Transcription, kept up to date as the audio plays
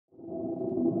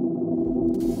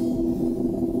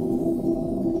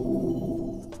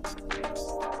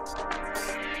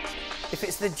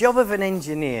the job of an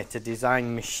engineer to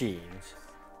design machines,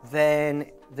 then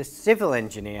the civil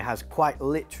engineer has quite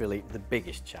literally the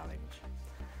biggest challenge.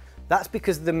 That's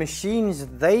because the machines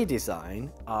they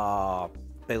design are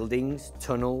buildings,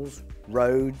 tunnels,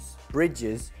 roads,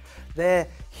 bridges. They're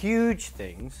huge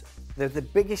things. They're the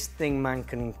biggest thing man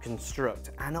can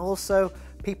construct, and also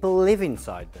people live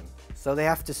inside them. So they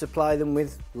have to supply them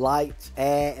with light,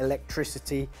 air,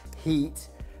 electricity, heat,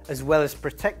 as well as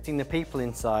protecting the people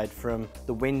inside from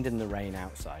the wind and the rain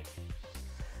outside.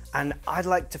 And I'd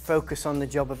like to focus on the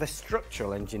job of a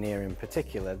structural engineer in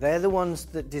particular. They're the ones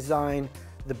that design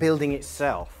the building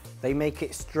itself. They make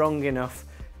it strong enough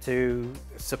to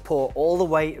support all the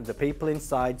weight of the people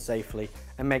inside safely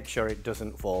and make sure it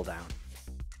doesn't fall down.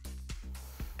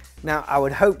 Now, I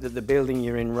would hope that the building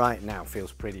you're in right now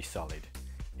feels pretty solid.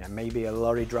 Yeah, maybe a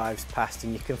lorry drives past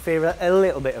and you can feel a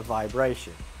little bit of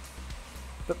vibration.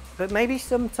 But maybe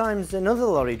sometimes another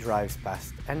lorry drives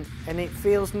past and it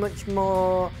feels much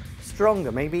more stronger,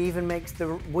 maybe even makes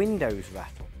the windows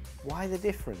rattle. Why the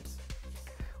difference?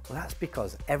 Well, that's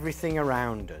because everything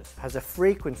around us has a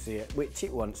frequency at which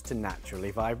it wants to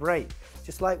naturally vibrate,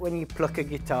 just like when you pluck a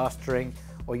guitar string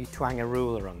or you twang a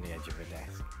ruler on the edge of a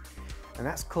desk. And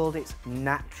that's called its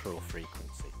natural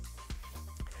frequency.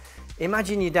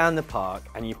 Imagine you're down the park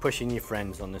and you're pushing your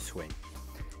friends on the swing.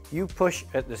 You push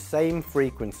at the same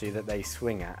frequency that they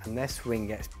swing at, and their swing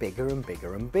gets bigger and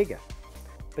bigger and bigger.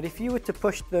 But if you were to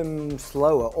push them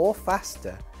slower or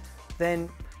faster, then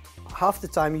half the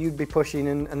time you'd be pushing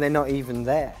and they're not even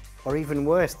there. Or even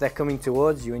worse, they're coming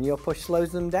towards you and your push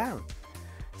slows them down.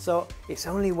 So it's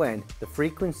only when the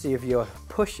frequency of your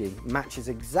pushing matches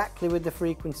exactly with the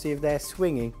frequency of their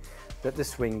swinging that the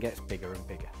swing gets bigger and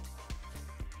bigger.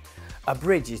 A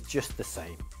bridge is just the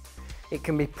same. It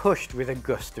can be pushed with a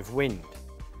gust of wind,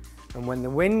 and when the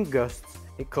wind gusts,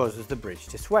 it causes the bridge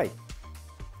to sway.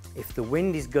 If the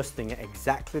wind is gusting at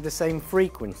exactly the same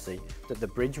frequency that the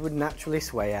bridge would naturally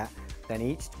sway at, then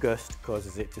each gust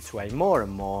causes it to sway more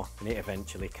and more, and it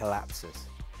eventually collapses.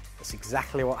 That's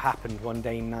exactly what happened one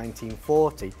day in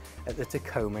 1940 at the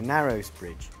Tacoma Narrows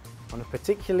Bridge. On a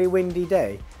particularly windy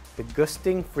day, the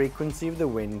gusting frequency of the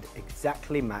wind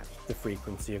exactly matched the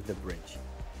frequency of the bridge,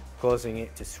 causing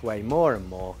it to sway more and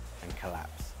more and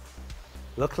collapse.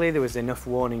 Luckily, there was enough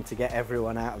warning to get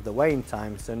everyone out of the way in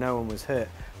time, so no one was hurt,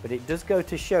 but it does go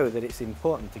to show that it's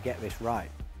important to get this right.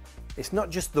 It's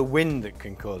not just the wind that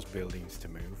can cause buildings to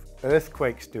move,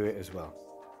 earthquakes do it as well.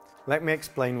 Let me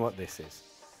explain what this is.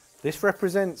 This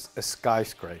represents a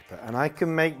skyscraper, and I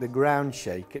can make the ground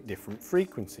shake at different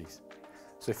frequencies.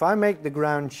 So if I make the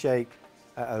ground shake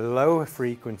at a lower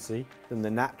frequency than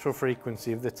the natural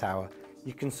frequency of the tower,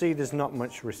 you can see there's not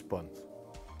much response.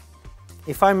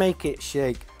 If I make it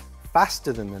shake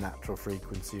faster than the natural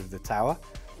frequency of the tower,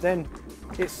 then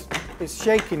it's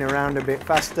shaking around a bit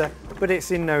faster, but it's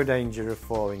in no danger of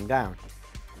falling down.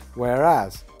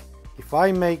 Whereas, if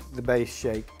I make the base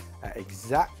shake at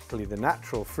exactly the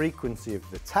natural frequency of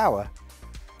the tower,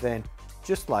 then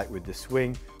just like with the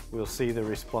swing, we'll see the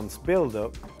response build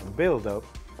up,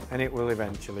 and it will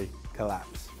eventually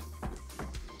collapse.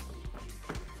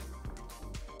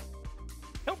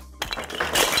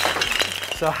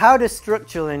 So how do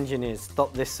structural engineers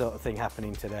stop this sort of thing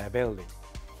happening to their building?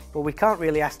 Well, we can't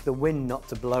really ask the wind not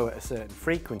to blow at a certain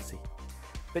frequency.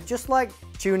 But just like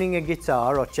tuning a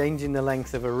guitar or changing the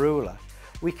length of a ruler,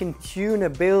 we can tune a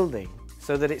building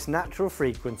so that its natural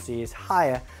frequency is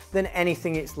higher than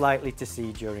anything it's likely to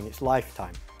see during its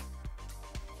lifetime.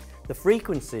 The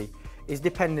frequency is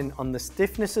dependent on the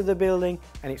stiffness of the building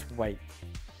and its weight.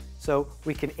 So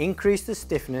we can increase the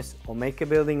stiffness or make a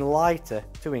building lighter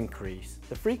to increase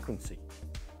the frequency.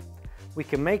 We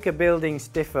can make a building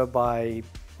stiffer by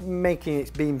making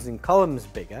its beams and columns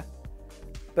bigger,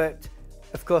 but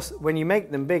of course when you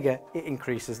make them bigger it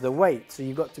increases the weight, so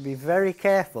you've got to be very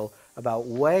careful about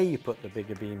where you put the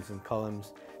bigger beams and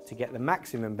columns to get the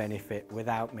maximum benefit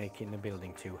without making the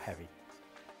building too heavy.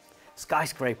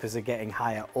 Skyscrapers are getting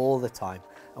higher all the time,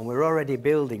 and we're already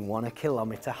building one a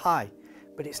kilometre high.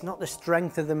 But it's not the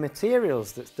strength of the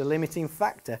materials that's the limiting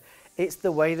factor, it's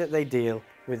the way that they deal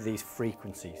with these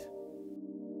frequencies.